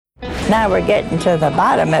Now we're getting to the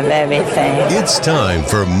bottom of everything. It's time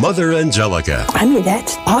for Mother Angelica. I mean,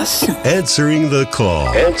 that's awesome. Answering the call.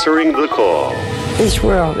 Answering the call. This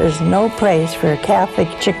world is no place for Catholic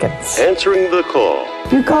chickens. Answering the call.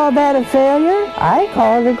 You call that a failure? I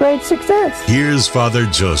call it a great success. Here's Father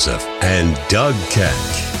Joseph and Doug Keck.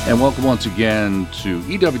 And welcome once again to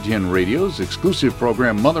EWTN Radio's exclusive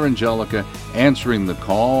program, Mother Angelica, Answering the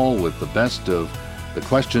Call, with the best of the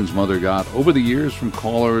questions Mother got over the years from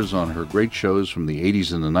callers on her great shows from the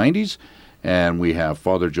 80s and the 90s. And we have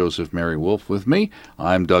Father Joseph Mary Wolf with me.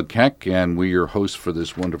 I'm Doug Keck, and we're your hosts for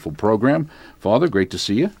this wonderful program. Father, great to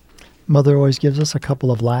see you. Mother always gives us a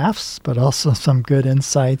couple of laughs, but also some good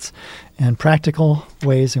insights and practical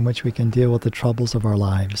ways in which we can deal with the troubles of our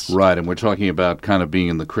lives. Right, and we're talking about kind of being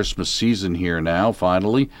in the Christmas season here now,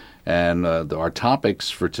 finally. And our topics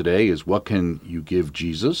for today is what can you give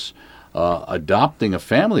Jesus? Adopting a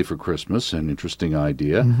family for Christmas, an interesting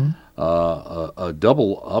idea. A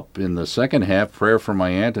double up in the second half, prayer for my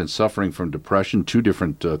aunt and suffering from depression, two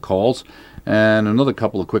different calls. And another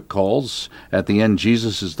couple of quick calls. At the end,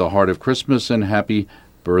 Jesus is the heart of Christmas, and happy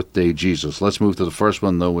birthday, Jesus. Let's move to the first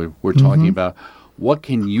one, though. We're talking about what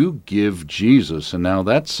can you give Jesus? And now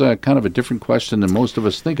that's kind of a different question than most of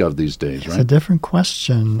us think of these days, right? It's a different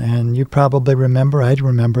question, and you probably remember, I'd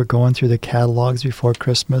remember going through the catalogs before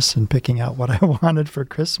Christmas and picking out what I wanted for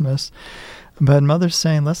Christmas. But Mother's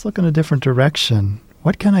saying, let's look in a different direction.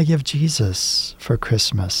 What can I give Jesus for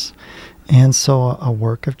Christmas? And so a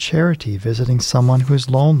work of charity, visiting someone who's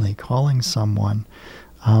lonely, calling someone,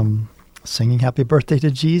 singing happy birthday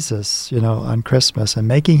to Jesus, on Christmas and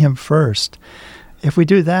making him first. If we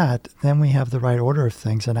do that, then we have the right order of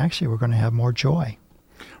things, and actually we're going to have more joy.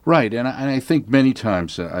 Right, and I think many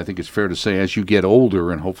times, I think it's fair to say, as you get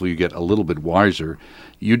older and hopefully you get a little bit wiser,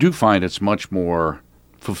 you do find it's much more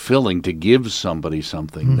fulfilling to give somebody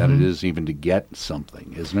something than it is even to get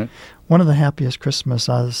something, isn't it? One of the happiest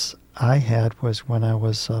Christmases I had was when I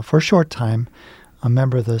was, for a short time, a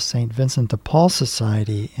member of the St. Vincent de Paul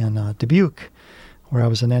Society in Dubuque, where I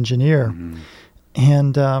was an engineer.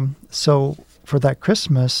 And so for that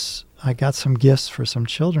Christmas, I got some gifts for some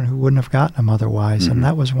children who wouldn't have gotten them otherwise. And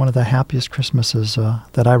that was one of the happiest Christmases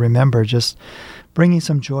that I remember. Just bringing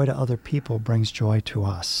some joy to other people brings joy to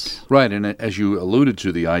us. Right, and as you alluded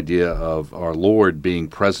to, the idea of our Lord being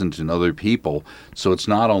present in other people, so it's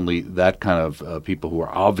not only that kind of people who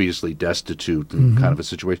are obviously destitute in kind of a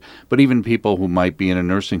situation, but even people who might be in a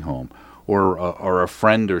nursing home, or a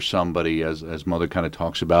friend or somebody, as Mother kind of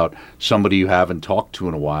talks about, somebody you haven't talked to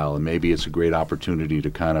in a while, and maybe it's a great opportunity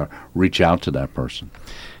to kind of reach out to that person.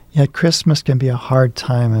 Yeah, Christmas can be a hard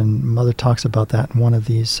time, and Mother talks about that in one of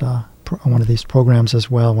these programs as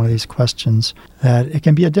well, one of these questions, that it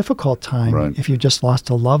can be a difficult time if you just lost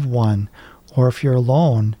a loved one or if you're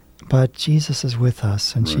alone, but Jesus is with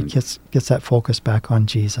us, and she gets that focus back on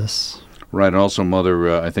Jesus. Right, and also Mother,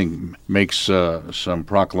 I think, makes some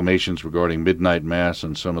proclamations regarding midnight Mass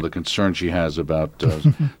and some of the concerns she has about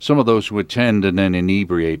some of those who attend and then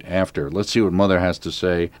inebriate after. Let's see what Mother has to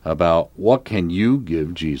say about what can you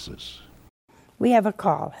give Jesus. We have a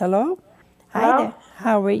call. Hello? Hello? Hi there.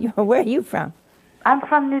 How are you? Where are you from? I'm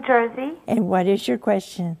from New Jersey. And what is your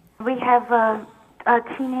question? We have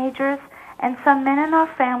teenagers and some men in our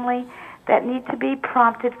family that need to be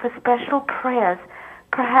prompted for special prayers.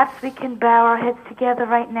 Perhaps we can bow our heads together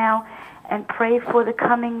right now and pray for the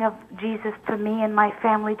coming of Jesus to me and my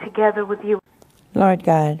family together with you. Lord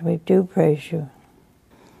God, we do praise you.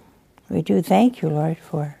 We do thank you, Lord,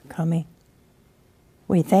 for coming.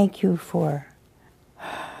 We thank you for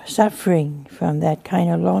suffering from that kind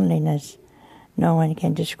of loneliness no one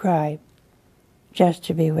can describe, just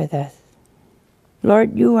to be with us.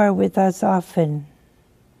 Lord, you are with us often.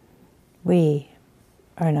 We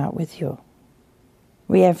are not with you.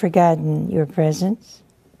 We have forgotten your presence.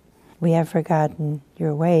 We have forgotten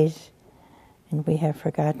your ways. And we have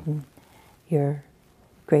forgotten your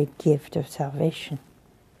great gift of salvation.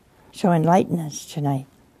 So enlighten us tonight.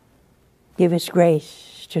 Give us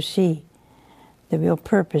grace to see the real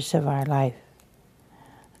purpose of our life.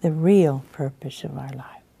 The real purpose of our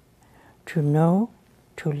life. To know,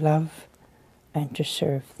 to love, and to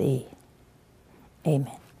serve thee.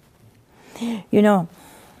 Amen.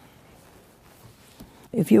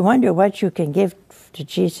 If you wonder what you can give to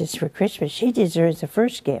Jesus for Christmas, he deserves the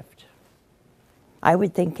first gift. I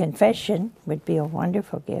would think confession would be a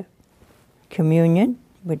wonderful gift. Communion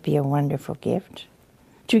would be a wonderful gift.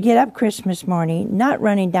 To get up Christmas morning, not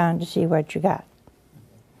running down to see what you got,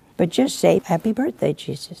 but just say, happy birthday,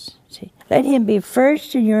 Jesus. See, let him be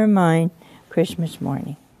first in your mind Christmas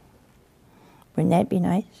morning. Wouldn't that be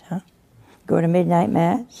nice, huh? Go to midnight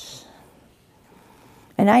Mass,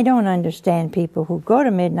 And I don't understand people who go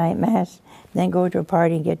to midnight mass, then go to a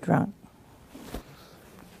party and get drunk.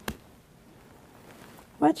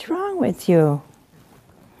 What's wrong with you?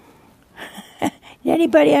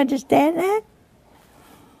 Anybody understand that?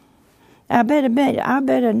 I'll bet a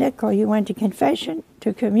nickel you went to confession,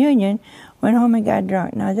 to communion, went home and got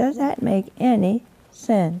drunk. Now, does that make any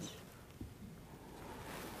sense?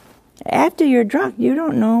 After you're drunk, you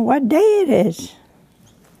don't know what day it is.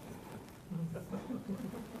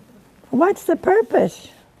 What's the purpose?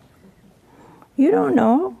 You don't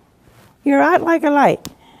know. You're out like a light.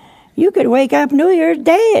 You could wake up New Year's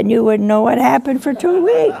Day and you wouldn't know what happened for 2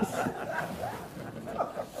 weeks.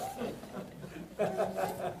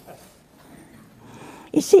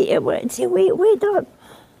 You see, we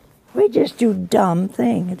just do dumb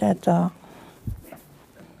things, that's all.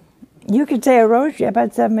 You could say a rosary. I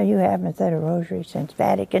bet some of you haven't said a rosary since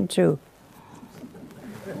Vatican II.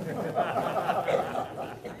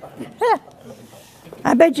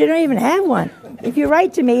 I bet you don't even have one. If you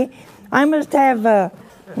write to me, I must have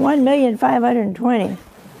 1,520,000.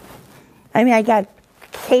 I mean, I got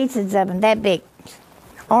cases of them that big,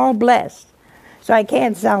 all blessed. So I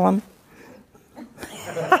can't sell them.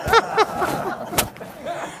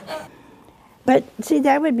 But see,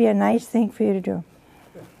 that would be a nice thing for you to do.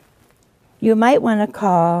 You might want to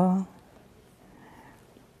call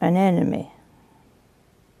an enemy,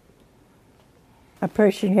 a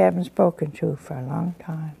person you haven't spoken to for a long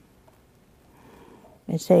time,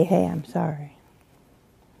 and say, hey, I'm sorry.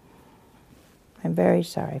 I'm very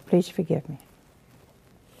sorry. Please forgive me.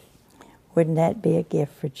 Wouldn't that be a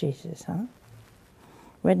gift for Jesus, huh?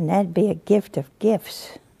 Wouldn't that be a gift of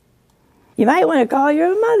gifts? You might want to call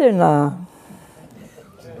your mother-in-law.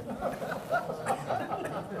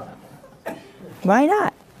 Why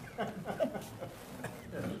not?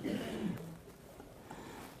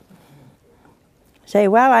 Say,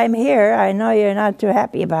 well, I'm here. I know you're not too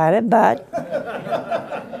happy about it, but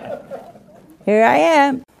here I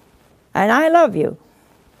am, and I love you.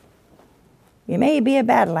 You may be a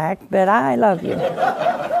battle act, but I love you.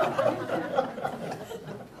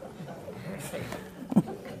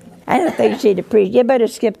 I don't think she'd appreciate. You better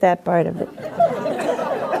skip that part of it.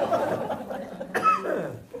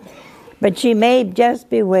 But she may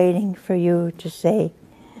just be waiting for you to say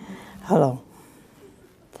hello.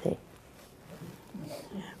 See.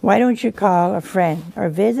 Why don't you call a friend or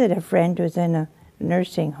visit a friend who's in a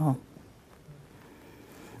nursing home?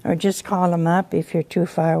 Or just call them up if you're too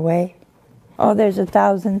far away. Oh, there's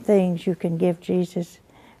 1,000 things you can give Jesus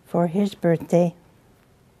for his birthday.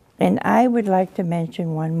 And I would like to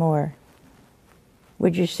mention one more.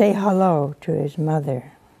 Would you say hello to his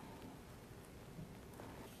mother?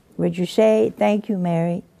 Would you say, thank you,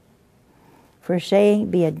 Mary, for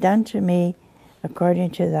saying, be it done to me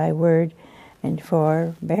according to thy word, and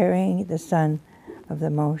for bearing the Son of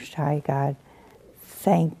the Most High God.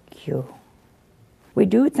 Thank you. We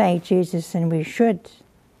do thank Jesus, and we should,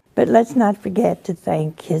 but let's not forget to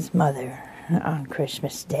thank his mother on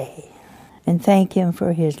Christmas Day. And thank him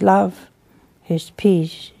for his love, his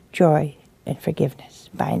peace, joy, and forgiveness.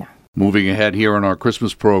 Bye now. Moving ahead here on our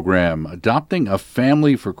Christmas program, adopting a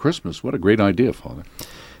family for Christmas. What a great idea, Father.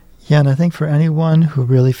 Yeah, and I think for anyone who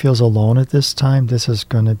really feels alone at this time, this is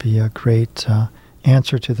going to be a great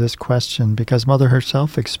answer to this question, because Mother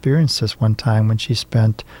herself experienced this one time when she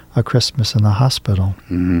spent a Christmas in the hospital.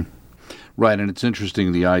 Mm-hmm. Right, and it's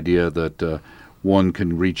interesting, the idea that one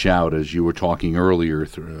can reach out, as you were talking earlier,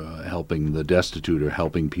 through helping the destitute or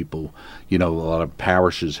helping people. You know, a lot of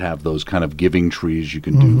parishes have those kind of giving trees you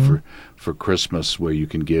can do for Christmas, where you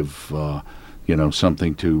can give,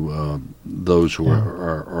 something to those who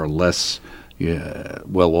are less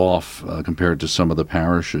well off compared to some of the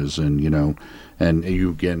parishes. And, and you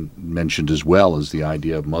again mentioned as well as the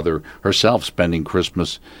idea of Mother herself spending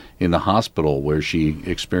Christmas in the hospital, where she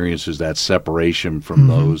experiences that separation from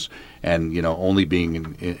those, and only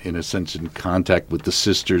being in a sense in contact with the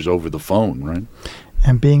sisters over the phone, right?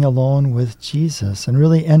 And being alone with Jesus, and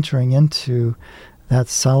really entering into that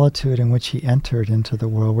solitude in which he entered into the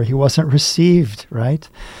world, where he wasn't received, right?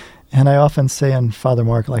 And I often say, and Father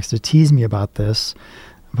Mark likes to tease me about this,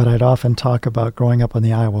 but I'd often talk about growing up on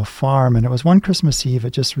the Iowa farm, and it was one Christmas Eve,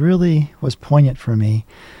 it just really was poignant for me,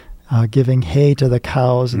 giving hay to the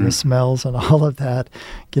cows and the smells and all of that,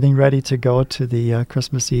 getting ready to go to the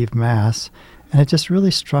Christmas Eve Mass. And it just really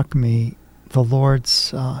struck me, the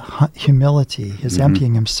Lord's humility, his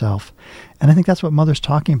emptying himself. And I think that's what Mother's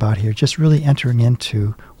talking about here, just really entering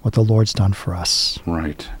into what the Lord's done for us.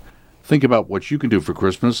 Right. Think about what you can do for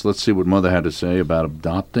Christmas. Let's see what Mother had to say about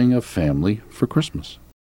adopting a family for Christmas.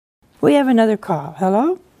 We have another call.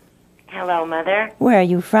 Hello? Hello, Mother. Where are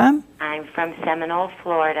you from? I'm from Seminole,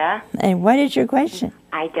 Florida. And what is your question?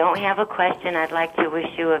 I don't have a question. I'd like to wish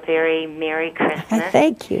you a very Merry Christmas.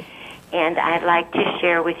 Thank you. And I'd like to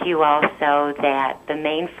share with you also that the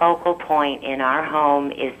main focal point in our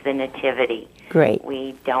home is the Nativity. Great.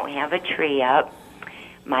 We don't have a tree up.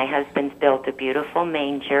 My husband's built a beautiful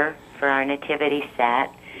manger for our Nativity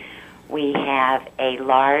set. We have a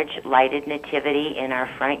large lighted Nativity in our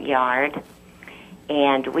front yard.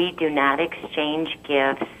 And we do not exchange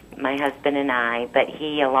gifts, my husband and I, but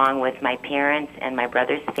he, along with my parents and my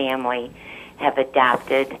brother's family, have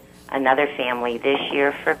adopted another family this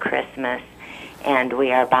year for Christmas, and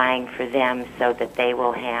we are buying for them so that they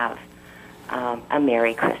will have a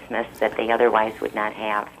Merry Christmas that they otherwise would not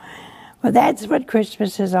have. Well, that's what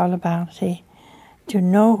Christmas is all about, see, to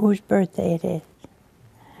know whose birthday it is.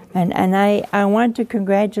 And I want to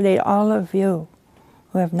congratulate all of you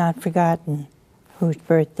who have not forgotten whose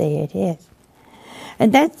birthday it is.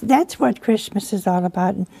 And that's what Christmas is all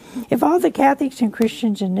about. And if all the Catholics and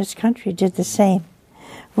Christians in this country did the same,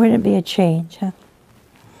 wouldn't it be a change, huh?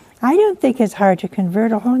 I don't think it's hard to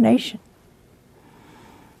convert a whole nation.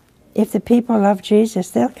 If the people love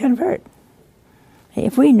Jesus, they'll convert.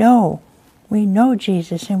 If we know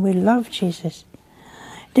Jesus and we love Jesus,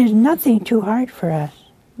 there's nothing too hard for us.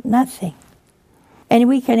 Nothing. And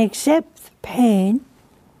we can accept pain.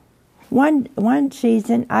 One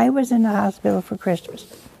season, I was in the hospital for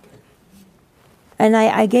Christmas. And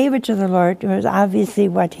I gave it to the Lord. It was obviously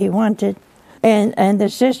what He wanted. And the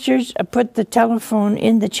sisters put the telephone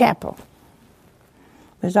in the chapel.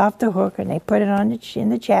 It was off the hook, and they put it on in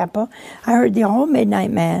the chapel. I heard the whole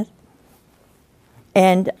midnight Mass.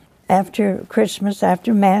 And after Christmas,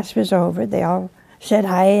 after Mass was over, they all said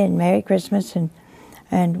hi and Merry Christmas,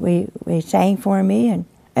 and we sang for me.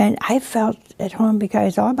 And I felt at home because I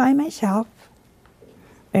was all by myself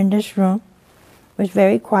in this room. It was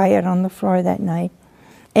very quiet on the floor that night.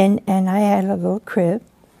 And I had a little crib.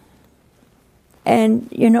 And,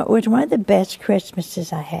 it was one of the best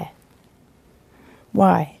Christmases I had.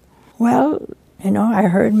 Why? Well, I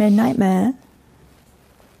heard midnight Mass.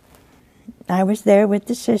 I was there with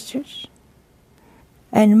the sisters.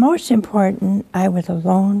 And most important, I was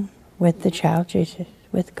alone with the child Jesus,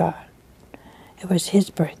 with God. It was His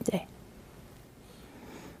birthday.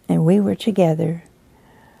 And we were together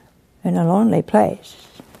in a lonely place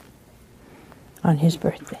on His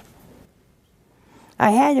birthday.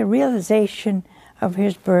 I had a realization of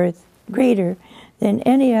His birth greater than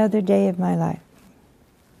any other day of my life.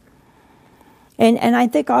 And I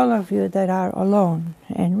think all of you that are alone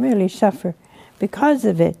and really suffer because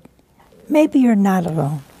of it, maybe you're not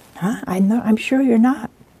alone. Huh? I'm sure you're not.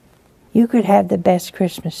 You could have the best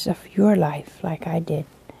Christmas of your life like I did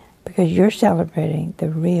because you're celebrating the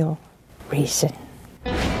real reason.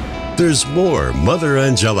 There's more Mother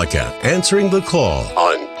Angelica answering the call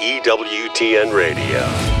on EWTN Radio.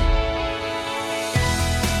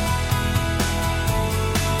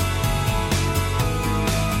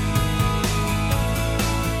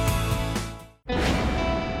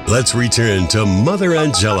 Let's return to Mother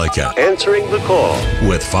Angelica answering the call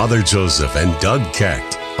with Father Joseph and Doug Keck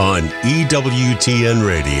on EWTN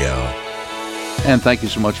Radio. And thank you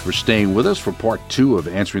so much for staying with us for part 2 of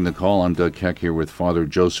Answering the Call. I'm Doug Keck here with Father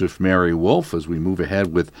Joseph Mary Wolf as we move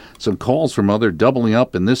ahead with some calls from Mother doubling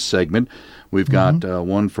up in this segment. We've got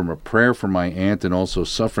one from a prayer for my aunt and also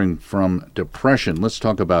suffering from depression. Let's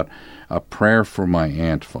talk about a prayer for my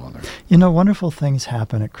aunt, Father. Wonderful things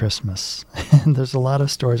happen at Christmas. And there's a lot of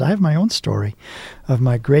stories. I have my own story of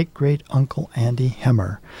my great-great-uncle Andy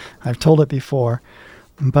Hemmer. I've told it before,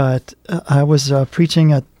 but I was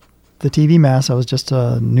preaching at the TV Mass. I was just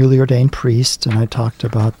a newly ordained priest, and I talked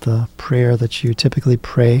about the prayer that you typically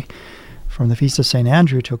pray from the Feast of St.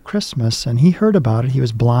 Andrew till Christmas, and he heard about it. He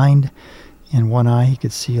was blind in one eye. He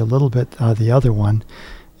could see a little bit the other one,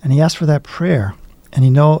 and he asked for that prayer. And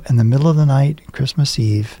in the middle of the night, Christmas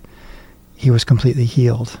Eve, he was completely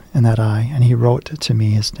healed in that eye, and he wrote to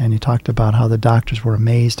me, and he talked about how the doctors were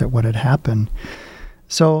amazed at what had happened.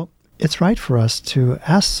 So it's right for us to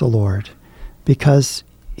ask the Lord, because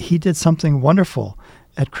He did something wonderful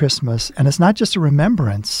at Christmas, and it's not just a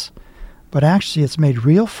remembrance, but actually it's made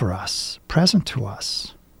real for us, present to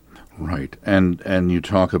us. Right, and you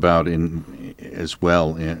talk about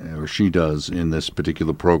she does in this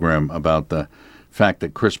particular program about the fact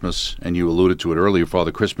that Christmas, and you alluded to it earlier,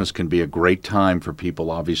 Father, Christmas can be a great time for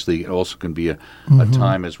people. Obviously, it also can be a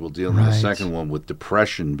time, as we'll deal in the second one, with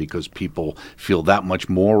depression, because people feel that much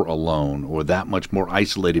more alone or that much more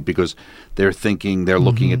isolated because they're thinking, they're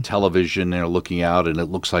looking at television, they're looking out, and it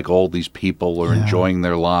looks like all these people are enjoying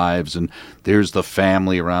their lives, and there's the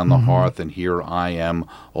family around the hearth, and here I am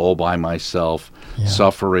all by myself,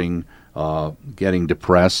 suffering, getting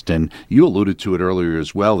depressed. And you alluded to it earlier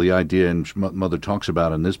as well, the idea, and Mother talks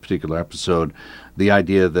about in this particular episode, the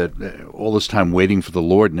idea that all this time waiting for the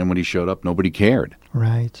Lord, and then when he showed up, nobody cared.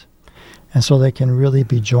 Right. And so they can really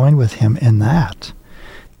be joined with him in that.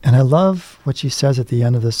 And I love what she says at the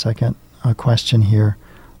end of the second question here.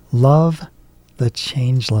 Love the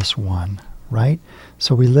changeless one, right?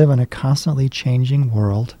 So we live in a constantly changing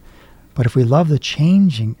world, but if we love the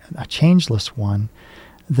changeless one,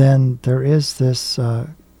 then there is this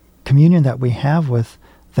communion that we have with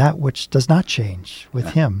that which does not change,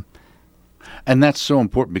 with him. And that's so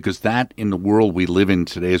important, because that, in the world we live in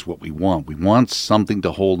today, is what we want. We want something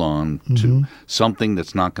to hold on to, something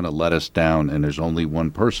that's not going to let us down, and there's only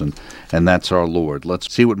one person, and that's our Lord.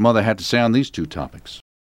 Let's see what Mother had to say on these two topics.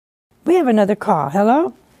 We have another call.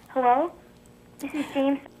 Hello? Hello? This is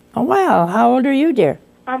James. Oh, wow. How old are you, dear?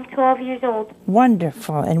 I'm 12 years old.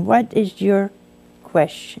 Wonderful. And what is your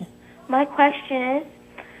question? My question is,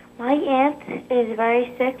 my aunt is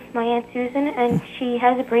very sick, my Aunt Susan, and she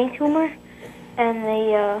has a brain tumor, and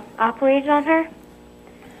they operated on her.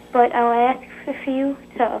 But I'll ask for you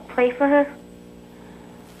to pray for her.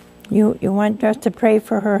 You want us to pray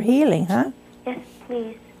for her healing, huh? Yes,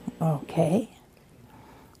 please. Okay.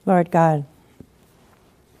 Lord God,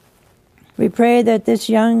 we pray that this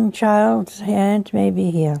young child's aunt may be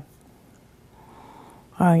healed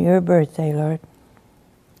on your birthday, Lord.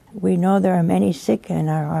 We know there are many sick in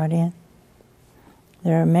our audience.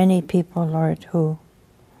 There are many people, Lord, who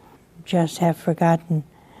just have forgotten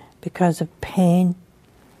because of pain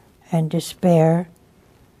and despair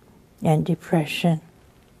and depression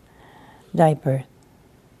thy birth.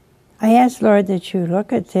 I ask, Lord, that you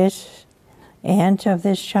look at this aunt of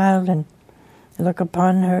this child and look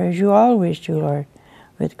upon her as you always do, Lord,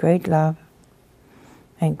 with great love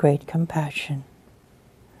and great compassion,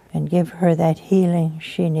 and give her that healing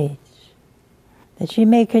she needs, that she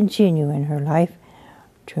may continue in her life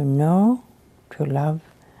to know, to love,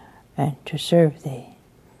 and to serve thee.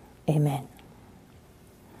 Amen.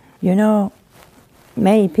 You know,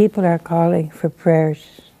 many people are calling for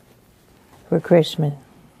prayers for Christmas.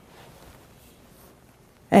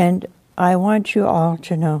 And I want you all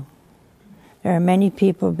to know there are many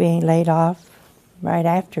people being laid off right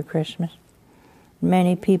after Christmas.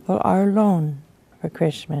 Many people are alone for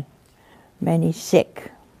Christmas. Many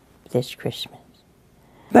sick this Christmas.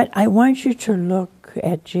 But I want you to look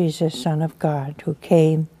at Jesus, Son of God, who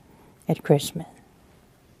came at Christmas,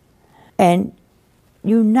 and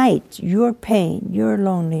unite your pain, your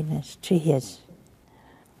loneliness to his.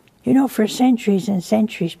 You know, for centuries and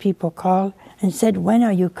centuries, people called and said, "When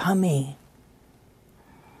are you coming?"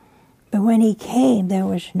 But when he came, there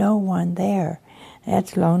was no one there.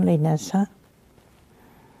 That's loneliness, huh?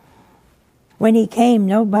 When he came,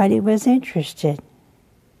 nobody was interested.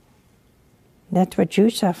 That's what you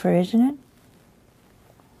suffer, isn't it?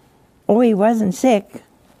 Oh, he wasn't sick.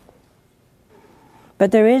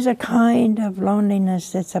 But there is a kind of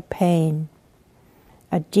loneliness that's a pain,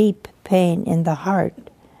 a deep pain in the heart.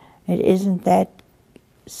 It isn't that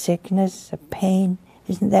sickness, a pain,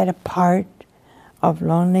 isn't that a part of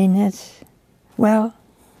loneliness? Well,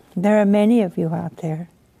 there are many of you out there.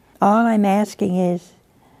 All I'm asking is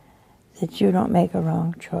that you don't make a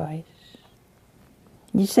wrong choice.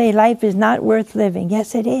 You say life is not worth living.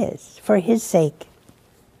 Yes, it is, for his sake.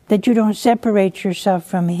 That you don't separate yourself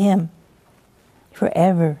from him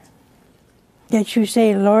forever. That you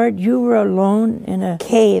say, Lord, you were alone in a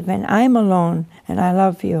cave, and I'm alone, and I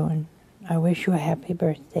love you, and I wish you a happy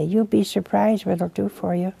birthday. You'll be surprised what it'll do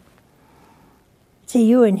for you. See,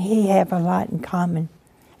 you and he have a lot in common.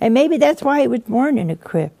 And maybe that's why he was born in a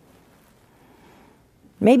crib.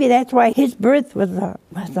 Maybe that's why his birth was a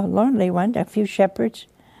lonely one, a few shepherds.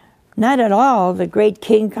 Not at all the great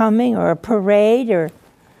king coming, or a parade, or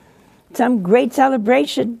some great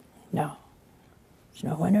celebration. No, there's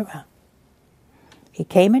no one around. He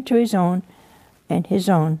came into his own, and his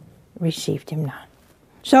own received him not.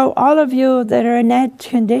 So all of you that are in that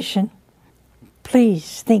condition,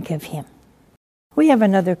 please think of him. We have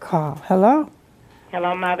another call. Hello?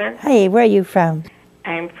 Hello, Mother. Hey, where are you from?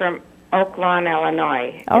 I'm from Oak Lawn,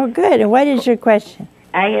 Illinois. Oh, good. And what is your question?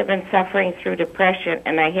 I have been suffering through depression,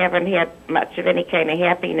 and I haven't had much of any kind of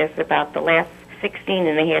happiness about the last 16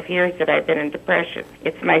 and a half years that I've been in depression.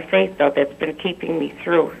 It's my faith, though, that's been keeping me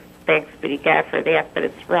through. Thanks be to God for that, but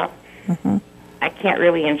it's rough. Mm-hmm. I can't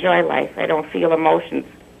really enjoy life. I don't feel emotions,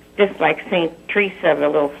 just like St. Teresa, the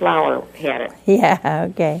little flower, had it. Yeah,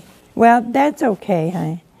 okay. Well, that's okay,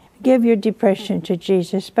 honey. Give your depression to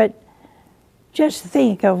Jesus, but just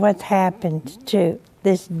think of what's happened to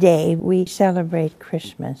this day we celebrate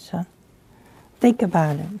Christmas, huh? Think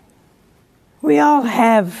about it. We all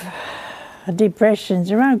have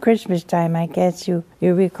depressions around Christmas time, I guess. You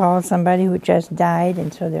recall somebody who just died,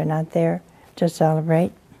 and so they're not there to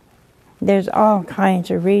celebrate. There's all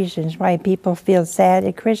kinds of reasons why people feel sad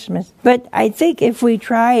at Christmas. But I think if we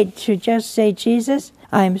tried to just say, Jesus,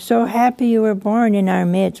 I'm so happy you were born in our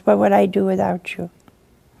midst. What would I do without you?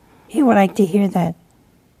 He would like to hear that.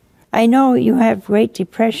 I know you have great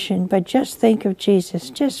depression, but just think of Jesus,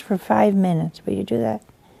 just for 5 minutes. Will you do that?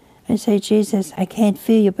 And say, Jesus, I can't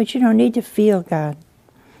feel you, but you don't need to feel God.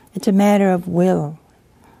 It's a matter of will.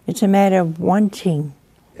 It's a matter of wanting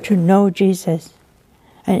to know Jesus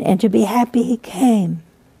and to be happy he came.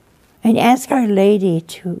 And ask Our Lady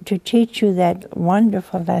to teach you that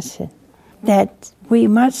wonderful lesson, that we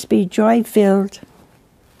must be joy-filled,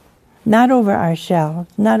 not over ourselves,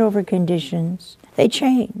 not over conditions. They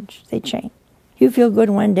change. You feel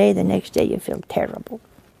good one day, the next day you feel terrible.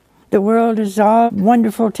 The world is all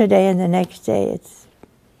wonderful today, and the next day it's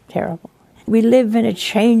terrible. We live in a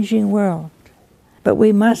changing world, but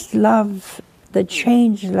we must love the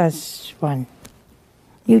changeless one.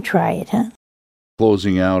 You try it, huh?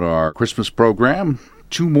 Closing out our Christmas program,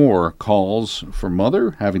 2 more calls for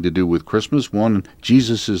Mother having to do with Christmas. One,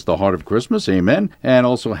 Jesus is the heart of Christmas, amen, and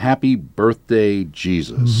also happy birthday,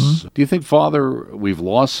 Jesus. Mm-hmm. Do you think, Father, we've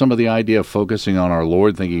lost some of the idea of focusing on our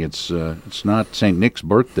Lord, thinking it's not St. Nick's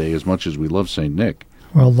birthday as much as we love St. Nick?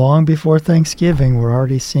 Well, long before Thanksgiving, we're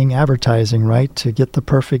already seeing advertising, right, to get the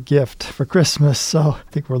perfect gift for Christmas. So I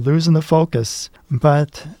think we're losing the focus.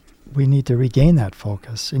 But we need to regain that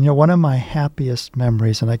focus. And one of my happiest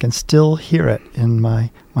memories, and I can still hear it in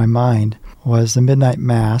my mind, was the Midnight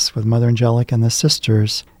Mass with Mother Angelica and the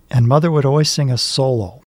sisters. And Mother would always sing a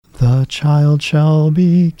solo. The child shall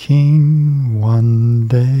be king one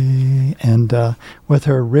day. And with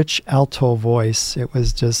her rich alto voice, it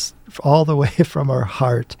was just all the way from her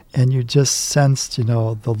heart. And you just sensed,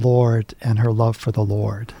 the Lord and her love for the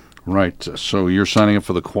Lord. Right. So you're signing up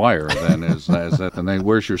for the choir then. Is that the name?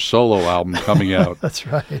 Where's your solo album coming out? That's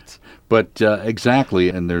right. But exactly.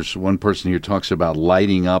 And there's one person here talks about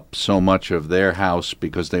lighting up so much of their house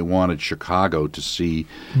because they wanted Chicago to see,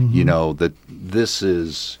 that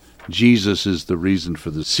Jesus is the reason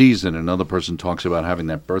for the season. Another person talks about having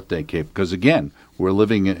that birthday cake because, again, we're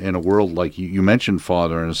living in a world like you mentioned,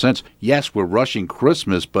 Father, in a sense. Yes, we're rushing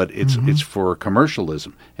Christmas, but it's for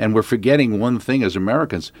commercialism. And we're forgetting one thing as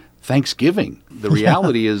Americans, Thanksgiving. The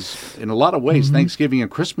reality is, in a lot of ways, Thanksgiving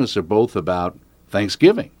and Christmas are both about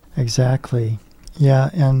Thanksgiving. Exactly.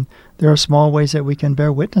 Yeah, and there are small ways that we can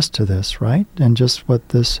bear witness to this, right? And just what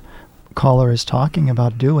this caller is talking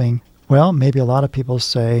about doing. Well, maybe a lot of people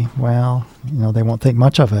say, they won't think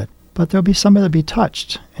much of it. But there'll be somebody that'll be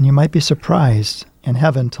touched, and you might be surprised in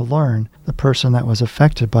heaven to learn the person that was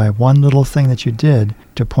affected by one little thing that you did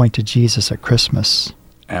to point to Jesus at Christmas.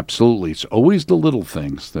 Absolutely. It's always the little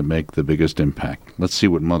things that make the biggest impact. Let's see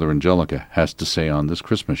what Mother Angelica has to say on this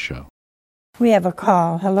Christmas show. We have a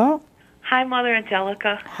call. Hello? Hi, Mother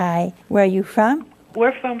Angelica. Hi. Where are you from?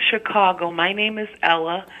 We're from Chicago. My name is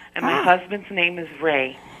Ella, and my husband's name is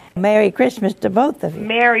Ray. Merry Christmas to both of you.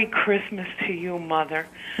 Merry Christmas to you, Mother.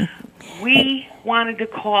 We wanted to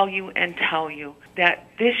call you and tell you that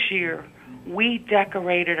this year we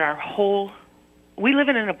decorated we live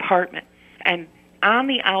in an apartment, and on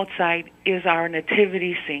the outside is our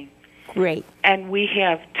nativity scene. Great. And we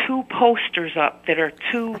have 2 posters up that are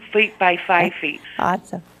 2 feet by 5 feet.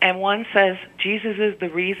 Awesome. And one says, Jesus is the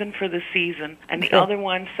reason for the season. And the other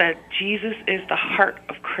one said, Jesus is the heart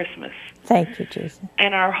of Christmas. Thank you, Jesus.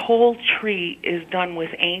 And our whole tree is done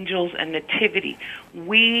with angels and nativity.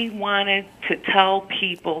 We wanted to tell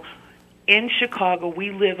people in Chicago,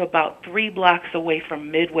 we live about 3 blocks away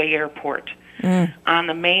from Midway Airport. On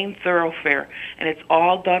the main thoroughfare, and it's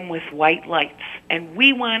all done with white lights. And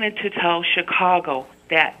we wanted to tell Chicago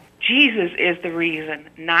that Jesus is the reason,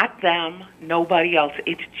 not them, nobody else.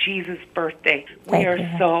 It's Jesus' birthday. We are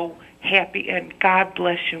so happy, and God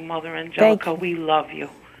bless you, Mother Angelica. We love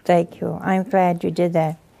you. Thank you. I'm glad you did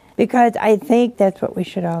that, because I think that's what we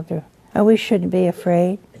should all do. And we shouldn't be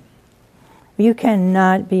afraid. You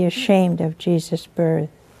cannot be ashamed of Jesus' birth.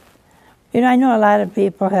 I know a lot of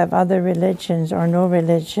people have other religions or no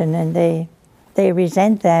religion, and they They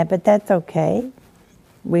resent that, but that's okay.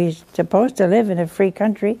 We're supposed to live in a free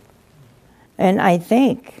country. And I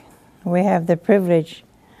think we have the privilege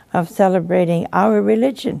of celebrating our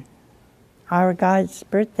religion, our God's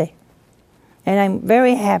birthday. And I'm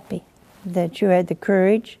very happy that you had the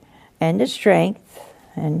courage and the strength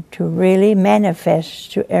and to really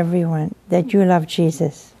manifest to everyone that you love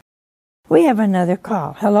Jesus. We have another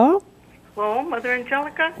call. Hello? Hello, Mother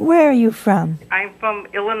Angelica. Where are you from? I'm from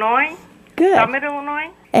Illinois. Good. Summit,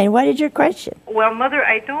 Illinois. And what is your question? Well, Mother,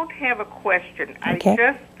 I don't have a question.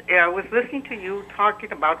 Okay. I was listening to you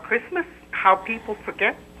talking about Christmas, how people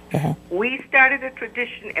forget. Uh-huh. We started a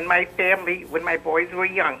tradition in my family when my boys were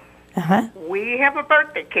young. Uh-huh. We have a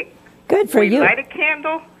birthday cake. Good for you. We light a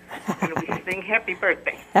candle, and we sing happy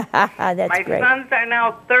birthday. That's my great. sons are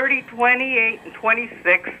now 30, 28, and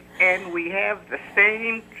 26, and we have the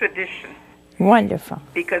same tradition. Wonderful.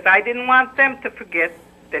 Because I didn't want them to forget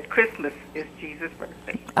that Christmas is Jesus'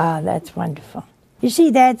 birthday. Ah, that's wonderful. You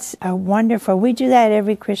see, that's wonderful. We do that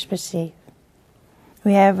every Christmas Eve.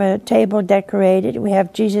 We have a table decorated. We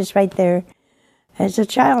have Jesus right there as a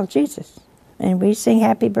child, Jesus. And we sing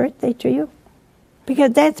happy birthday to you.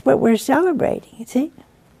 Because that's what we're celebrating, you see?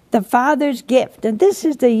 The Father's gift. And this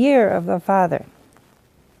is the year of the Father.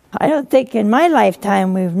 I don't think in my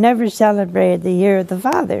lifetime we've never celebrated the year of the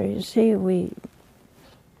Father. You see, we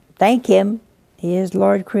thank Him. He is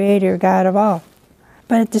Lord, Creator, God of all.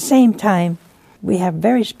 But at the same time, we have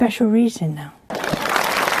very special reason now.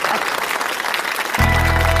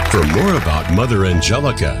 For more about Mother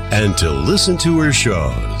Angelica and to listen to her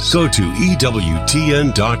shows, go to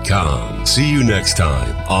EWTN.com. See you next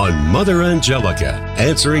time on Mother Angelica,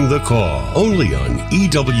 answering the call, only on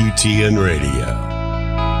EWTN Radio.